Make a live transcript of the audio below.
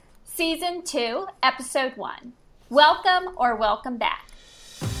Season 2, Episode 1. Welcome or welcome back.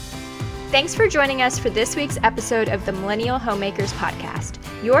 Thanks for joining us for this week's episode of the Millennial Homemakers Podcast,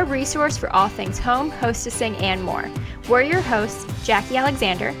 your resource for all things home, hostessing, and more. We're your hosts, Jackie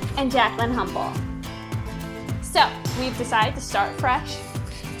Alexander and Jacqueline Humble. So, we've decided to start fresh,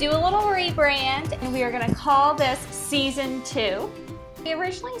 do a little rebrand, and we are going to call this Season 2. We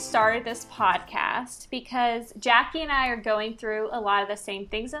originally started this podcast because Jackie and I are going through a lot of the same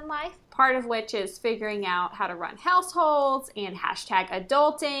things in life, part of which is figuring out how to run households and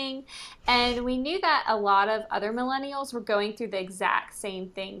 #adulting. And we knew that a lot of other millennials were going through the exact same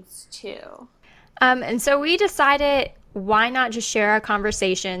things too. And so we decided, why not just share our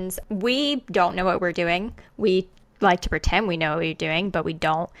conversations? We don't know what we're doing. We like to pretend we know what we're doing, but we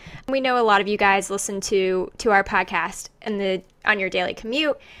don't. We know a lot of you guys listen to our podcast on your daily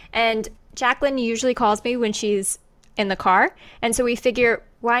commute, and Jacqueline usually calls me when she's in the car, and so we figure,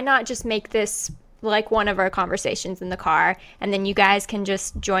 why not just make this like one of our conversations in the car, and then you guys can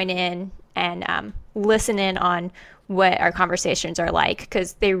just join in and listen in on what our conversations are like,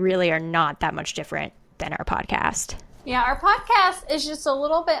 because they really are not that much different than our podcast. Yeah, our podcast is just a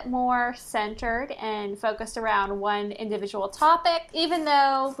little bit more centered and focused around one individual topic, even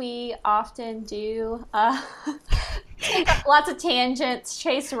though we often do take lots of tangents,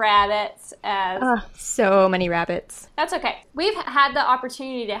 chase rabbits. So many rabbits. That's okay. We've had the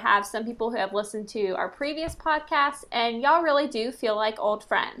opportunity to have some people who have listened to our previous podcast, and y'all really do feel like old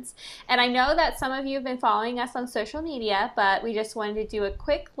friends. And I know that some of you have been following us on social media, but we just wanted to do a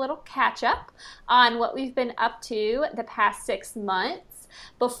quick little catch-up on what we've been up to the past 6 months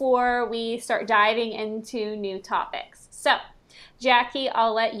before we start diving into new topics. So, Jackie,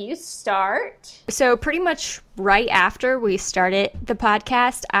 I'll let you start. So pretty much right after we started the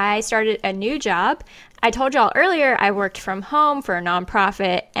podcast, I started a new job. I told y'all earlier I worked from home for a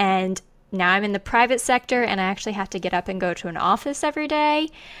nonprofit, and now I'm in the private sector, and I actually have to get up and go to an office every day,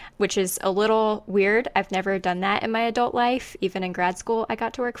 which is a little weird. I've never done that in my adult life. Even in grad school, I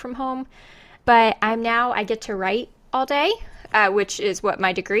got to work from home. But I get to write all day, which is what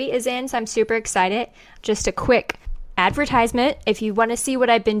my degree is in, so I'm super excited. Just a quick advertisement. If you want to see what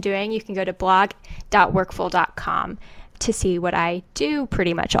I've been doing, you can go to blog.workful.com to see what I do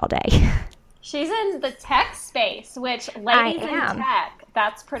pretty much all day. She's in the tech space, which ladies in tech,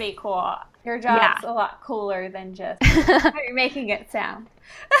 that's pretty cool. Your job's a lot cooler than just how you're making it sound.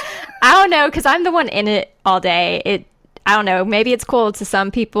 I don't know, because I'm the one in it all day. I don't know, maybe it's cool to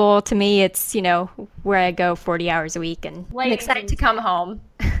some people. To me, it's, where I go 40 hours a week, and I'm excited to come home.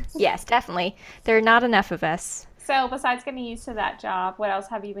 Yes, definitely. There are not enough of us. So besides getting used to that job, what else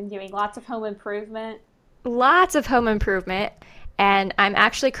have you been doing? Lots of home improvement? Lots of home improvement. And I'm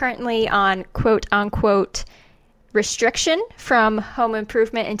actually currently on quote-unquote restriction from home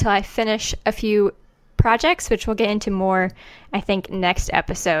improvement until I finish a few projects, which we'll get into more, I think, next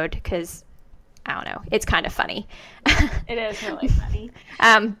episode, because, I don't know, it's kind of funny. It is really funny.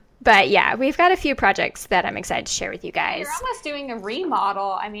 But yeah, we've got a few projects that I'm excited to share with you guys. You're almost doing a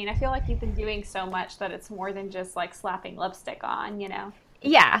remodel. I mean, I feel like you've been doing so much that it's more than just like slapping lipstick on,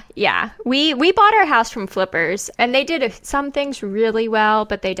 Yeah. We bought our house from flippers, and they did some things really well,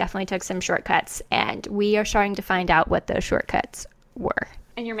 but they definitely took some shortcuts, and we are starting to find out what those shortcuts were.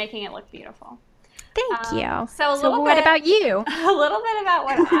 And you're making it look beautiful. Thank you. So what about you? A little bit about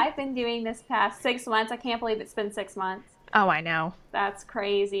what I've been doing this past 6 months. I can't believe it's been 6 months. Oh, I know. That's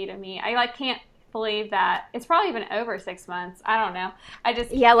crazy to me. I can't believe that. It's probably been over 6 months. I don't know.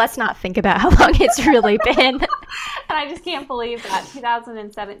 Yeah, let's not think about how long it's really been. And I just can't believe that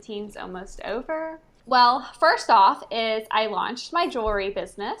 2017 is almost over. Well, first off is I launched my jewelry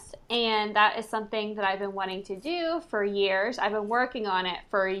business, and that is something that I've been wanting to do for years. I've been working on it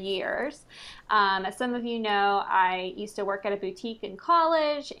for years. As some of you know, I used to work at a boutique in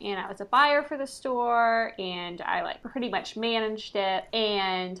college, and I was a buyer for the store, and I pretty much managed it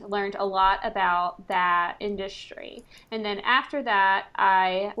and learned a lot about that industry. And then after that,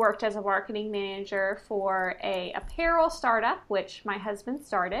 I worked as a marketing manager for a apparel startup, which my husband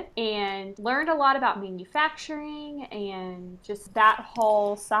started, and learned a lot about manufacturing and just that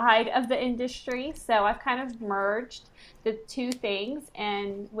whole side of the industry. So I've kind of merged the two things,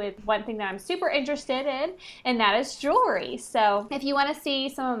 and with one thing that I'm super interested in, and that is jewelry. So if you want to see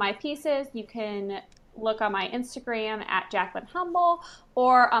some of my pieces, you can look on my Instagram at Jacqueline Humble,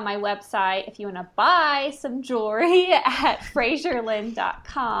 or on my website if you want to buy some jewelry at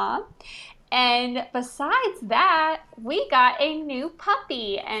FrazierLynn.com. And besides that, we got a new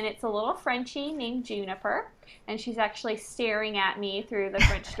puppy, and it's a little Frenchie named Juniper. And she's actually staring at me through the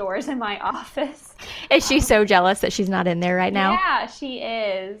French doors in my office. Is she so jealous that she's not in there right now? Yeah, she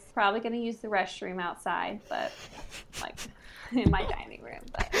is. Probably going to use the restroom outside, but like in my dining room.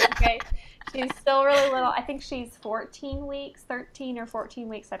 But okay. She's still really little. I think she's 14 weeks, 13 or 14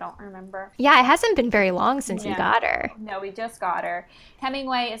 weeks. I don't remember. Yeah, it hasn't been very long since you got her. No, we just got her.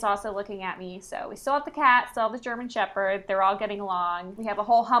 Hemingway is also looking at me. So we still have the cat, still have the German Shepherd. They're all getting along. We have a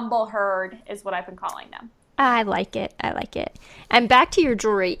whole humble herd is what I've been calling them. I like it. I like it. And back to your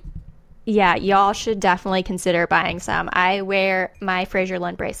jewelry. Yeah, y'all should definitely consider buying some. I wear my Fraser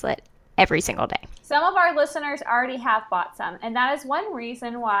Lund bracelet every single day. Some of our listeners already have bought some, and that is one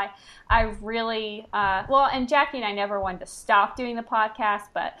reason why I really, and Jackie and I never wanted to stop doing the podcast,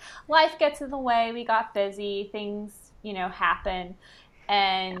 but life gets in the way. We got busy, things, happen,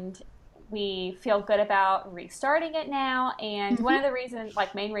 and we feel good about restarting it now. And one of the reasons,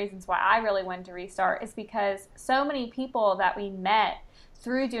 main reasons why I really wanted to restart is because so many people that we met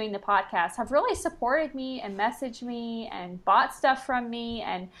through doing the podcast have really supported me and messaged me and bought stuff from me,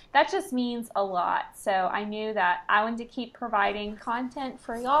 and that just means a lot. So I knew that I wanted to keep providing content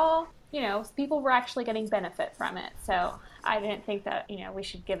for y'all. People were actually getting benefit from it, so I didn't think that we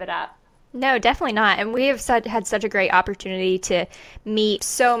should give it up. No, definitely not. And we have had such a great opportunity to meet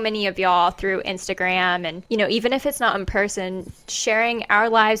so many of y'all through Instagram, and even if it's not in person, sharing our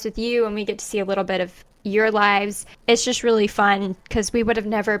lives with you, and we get to see a little bit of your lives. It's just really fun because we would have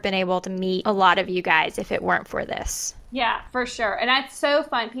never been able to meet a lot of you guys if it weren't for this. Yeah, for sure. And that's so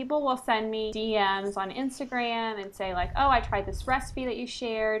fun. People will send me DMs on Instagram and say oh, I tried this recipe that you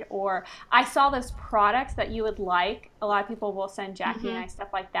shared, or I saw this product that you would like. A lot of people will send Jackie and I stuff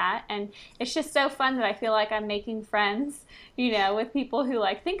like that. And it's just so fun that I feel like I'm making friends, with people who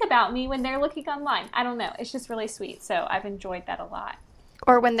think about me when they're looking online. I don't know. It's just really sweet. So I've enjoyed that a lot.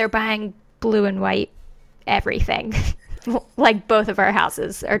 Or when they're buying blue and white everything. Both of our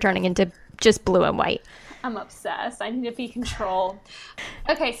houses are turning into just blue and white. I'm obsessed. I need to be controlled.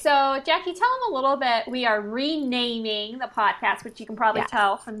 Okay, so Jackie, tell them a little bit. We are renaming the podcast, which you can probably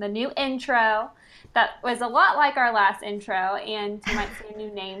tell from the new intro. That was a lot like our last intro, and you might see a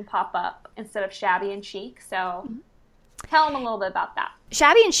new name pop up instead of Shabby and Chic. So tell them a little bit about that.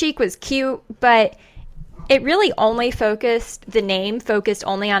 Shabby and Chic was cute, but it really the name focused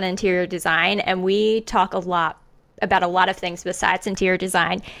only on interior design, and we talk a lot about a lot of things besides interior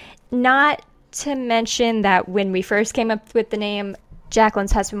design. Not to mention that when we first came up with the name,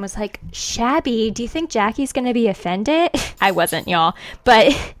 Jacqueline's husband was like, "Shabby, do you think Jackie's going to be offended?" I wasn't, y'all.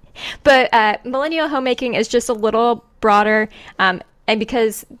 But millennial homemaking is just a little broader, and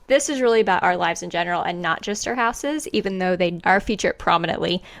because this is really about our lives in general and not just our houses, even though they are featured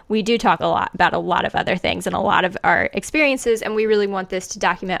prominently, we do talk a lot about a lot of other things and a lot of our experiences, and we really want this to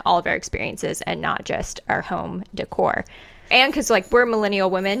document all of our experiences and not just our home decor. And because we're millennial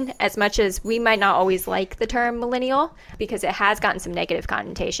women, as much as we might not always like the term millennial because it has gotten some negative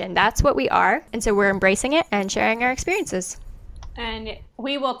connotation, that's what we are, and so we're embracing it and sharing our experiences. And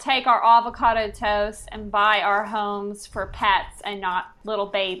we will take our avocado toast and buy our homes for pets and not little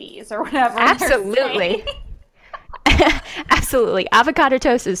babies or whatever. Absolutely. Absolutely. Avocado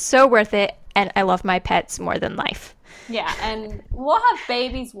toast is so worth it, and I love my pets more than life. Yeah, and we'll have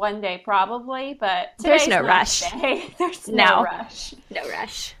babies one day probably, but there's no rush. There's no rush. No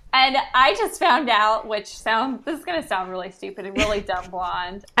rush. And I just found out, this is going to sound really stupid and really dumb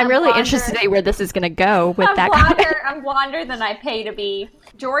blonde. I'm really interested to see where this is going to go with I'm blonder than I pay to be.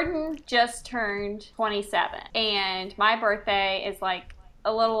 Jordan just turned 27, and my birthday is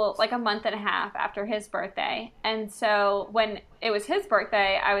a month and a half after his birthday. And so when it was his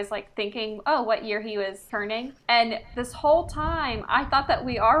birthday, I was thinking, oh, what year he was turning. And this whole time, I thought that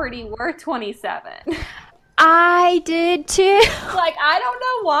we already were 27. I did too. I don't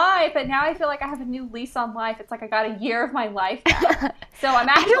know why, but now I feel like I have a new lease on life. It's I got a year of my life now. So I'm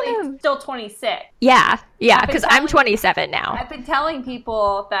actually still 26. Yeah, because I'm 27 now. I've been telling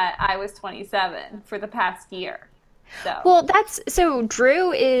people that I was 27 for the past year. Well, so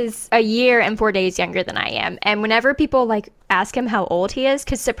Drew is a year and 4 days younger than I am. And whenever people ask him how old he is,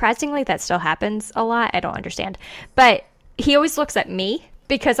 because surprisingly that still happens a lot, I don't understand. But he always looks at me.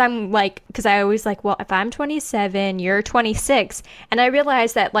 Because because I always well, if I'm 27, you're 26. And I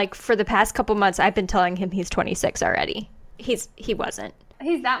realized that for the past couple months, I've been telling him he's 26 already. He wasn't.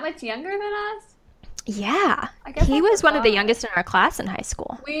 He's that much younger than us? Yeah. He was one of the youngest in our class in high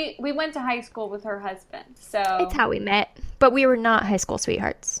school. We went to high school with her husband. So it's how we met. But we were not high school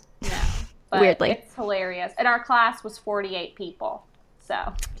sweethearts. No. But weirdly. It's hilarious. And our class was 48 people.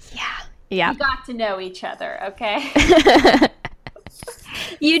 So. Yeah. Yeah. We got to know each other, okay?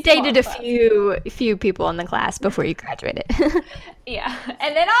 You dated a few people in the class before you graduated. Yeah.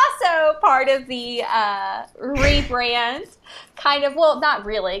 And then also part of the rebrand kind of, well, not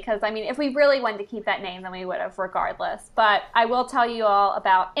really, because I mean, if we really wanted to keep that name, then we would have regardless. But I will tell you all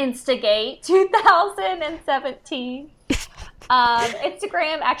about Instigate 2017.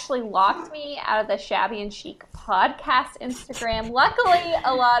 Instagram actually locked me out of the Shabby and Chic podcast Instagram. Luckily,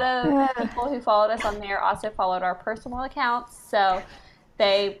 a lot of people who followed us on there also followed our personal accounts, so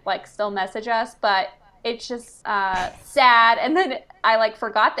they like still message us, but it's just sad. And then I like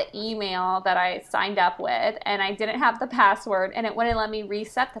forgot the email that I signed up with, and I didn't have the password, and it wouldn't let me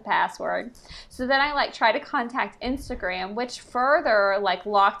reset the password. So then I like tried to contact Instagram, which further like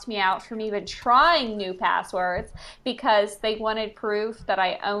locked me out from even trying new passwords because they wanted proof that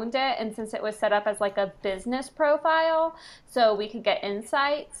I owned it, and since it was set up as like a business profile so we could get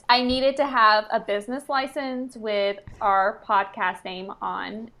insights, I needed to have a business license with our podcast name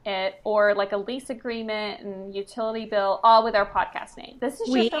on it, or like a lease agreement and utility bill, all with our podcast name. This is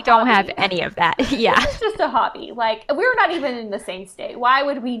just We a don't hobby. have any of that. Yeah. This is just a hobby. Like, we're not even in the same state. Why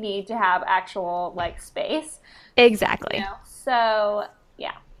would we need to have actual like space? Exactly. You know? So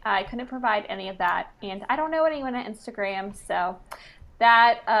yeah, I couldn't provide any of that, and I don't know anyone at Instagram, so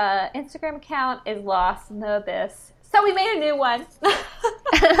that Instagram account is lost in the abyss. So we made a new one.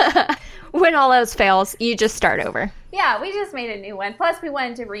 When all else fails, you just start over. Yeah, we just made a new one. Plus, we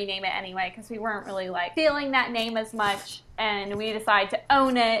wanted to rename it anyway because we weren't really like feeling that name as much, and we decided to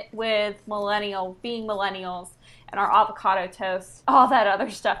own it with being millennials, and our avocado toast, all that other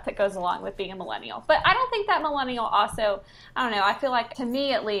stuff that goes along with being a millennial. But I don't think that millennial also, I don't know, I feel like, to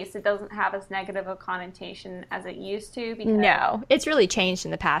me at least, it doesn't have as negative a connotation as it used to. Because No, it's really changed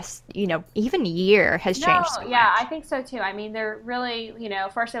in the past, even year has changed so yeah, much. I think so too. I mean, they're really,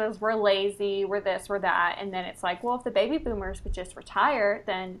 first it was we're lazy, we're this, we're that, and then it's like, well, if the baby boomers would just retire,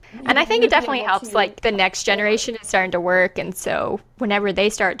 then... And I think it definitely helps, like, the next generation is starting to work, and so whenever they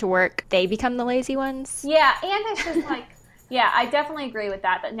start to work, they become the lazy ones. Yeah, and it's just like, yeah, I definitely agree with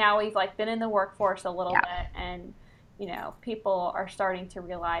that. That now we've like been in the workforce a little bit, and people are starting to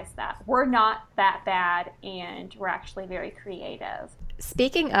realize that we're not that bad, and we're actually very creative.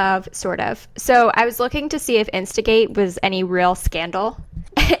 Speaking of, sort of, so I was looking to see if Instigate was any real scandal,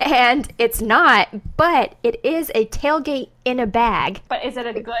 and it's not, but it is a tailgate in a bag. But is it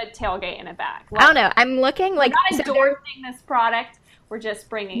a good tailgate in a bag? I don't know. I'm looking like... We're not endorsing this product. We're just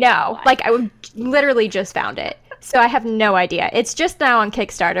bringing No, like I literally just found it. So I have no idea. It's just now on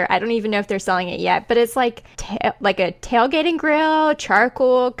Kickstarter. I don't even know if they're selling it yet, but it's like like a tailgating grill,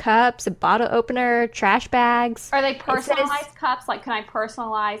 charcoal, cups, a bottle opener, trash bags. Are they personalized cups? Like, can I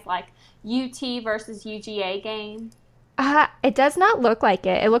personalize like UT versus UGA game? It does not look like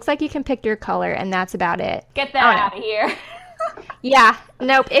it. It looks like you can pick your color, and that's about it. Get that out of here. Yeah,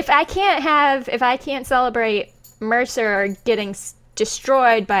 nope. If I can't celebrate Mercer getting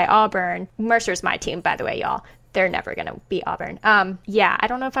destroyed by Auburn. Mercer's my team, by the way, y'all. They're never going to beat Auburn. Yeah, I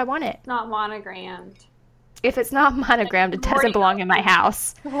don't know if I want it. Not monogrammed. If it's not monogrammed, it doesn't belong in my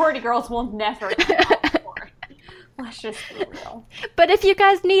house. Sorority girls will never get for it. Let's just be real. But if you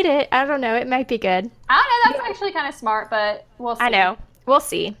guys need it, I don't know. It might be good. I don't know. That's actually kind of smart, but we'll see. I know. We'll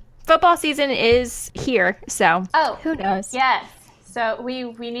see. Football season is here, so who knows? Yes. So we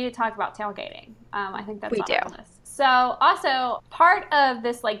need to talk about tailgating. I think that's we do. On this. So also part of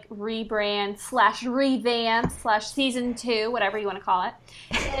this like rebrand / revamp / season 2, whatever you want to call it,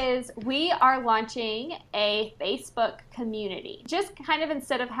 is we are launching a Facebook community. Just kind of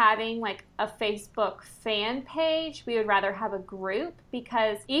instead of having like a Facebook fan page, we would rather have a group,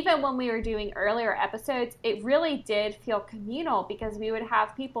 because even when we were doing earlier episodes, it really did feel communal because we would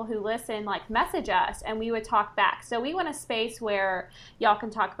have people who listen like message us and we would talk back. So we want a space where y'all can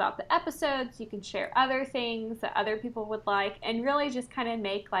talk about the episodes, you can share other things that other people would like, and really just kind of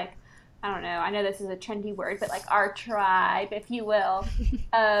make like, I don't know, I know this is a trendy word, but like our tribe, if you will,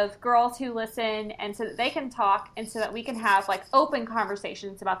 of girls who listen, and so that they can talk and so that we can have like open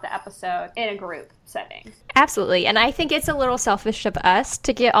conversations about the episode in a group setting. Absolutely. And I think it's a little selfish of us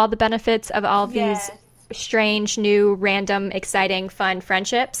to get all the benefits of all these strange, new, random, exciting, fun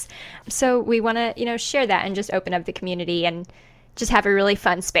friendships. So we want to, share that and just open up the community and just have a really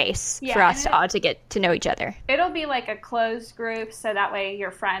fun space for us all to get to know each other. It'll be like a closed group, so that way your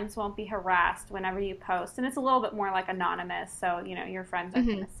friends won't be harassed whenever you post. And it's a little bit more like anonymous, so, your friends aren't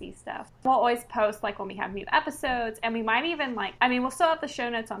going to see stuff. We'll always post like when we have new episodes, and we might even we'll still have the show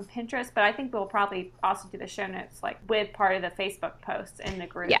notes on Pinterest, but I think we'll probably also do the show notes like with part of the Facebook posts in the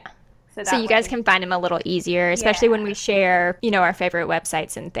group. Yeah. So you guys can find them a little easier, especially when we share, our favorite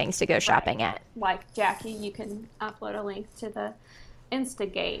websites and things to go shopping at. Like Jackie, you can upload a link to the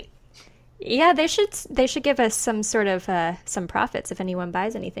Instagate. Yeah, they should give us some sort of some profits if anyone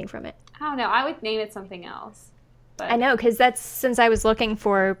buys anything from it. I don't know. I would name it something else. But I know, because that's since I was looking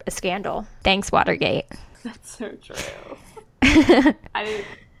for a scandal. Thanks, Watergate. That's so true.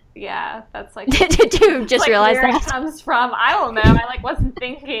 Yeah, that's like. Did you just realize where that? It comes from? I don't know. I wasn't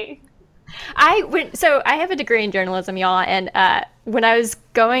thinking. So I have a degree in journalism, y'all, and when I was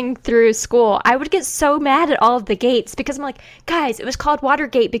going through school, I would get so mad at all of the gates because I'm like, guys, it was called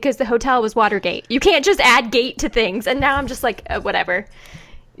Watergate because the hotel was Watergate. You can't just add gate to things. And now I'm just like, whatever,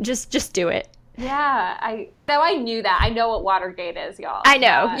 just do it. Yeah, I knew that. I know what Watergate is, y'all. I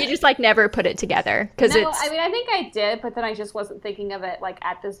know. You just never put it together because it's. I think I did, but then I just wasn't thinking of it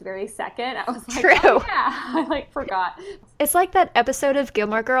at this very second. I was like, True. Oh, yeah, I forgot. It's like that episode of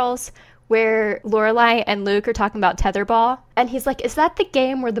Gilmore Girls where Lorelai and Luke are talking about tetherball, and he's like, "Is that the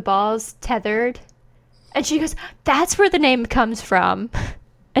game where the ball's tethered?" And she goes, "That's where the name comes from."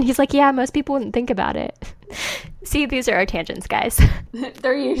 And he's like, "Yeah, most people wouldn't think about it." See, these are our tangents, guys.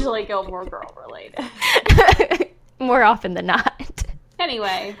 They're usually Gilmore Girl related. More often than not.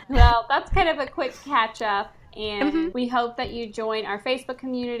 Anyway, well, that's kind of a quick catch up. And we hope that you join our Facebook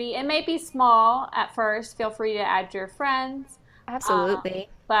community. It may be small at first. Feel free to add your friends. Absolutely.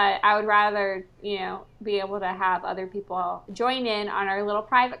 But I would rather, be able to have other people join in on our little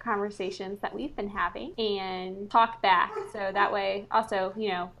private conversations that we've been having and talk back. So that way, also,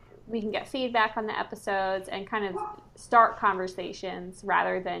 we can get feedback on the episodes and kind of start conversations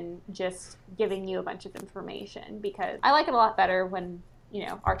rather than just giving you a bunch of information, because I like it a lot better when,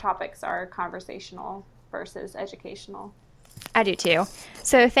 our topics are conversational versus educational. I do too.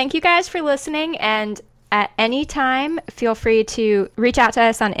 So thank you guys for listening, and at any time, feel free to reach out to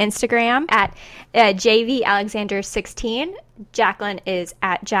us on Instagram at JVAlexander16. Jacqueline is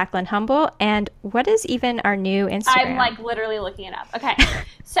at Jacqueline Humble. And what is even our new Instagram? I'm literally looking it up. Okay.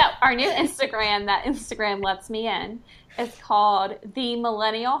 So our new Instagram that Instagram lets me in is called The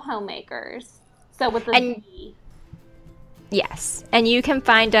Millennial Homemakers. So with the V. Yes. And you can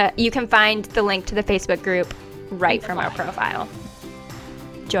find the link to the Facebook group right from our profile.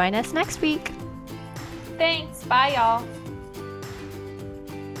 Join us next week. Thanks. Bye, y'all.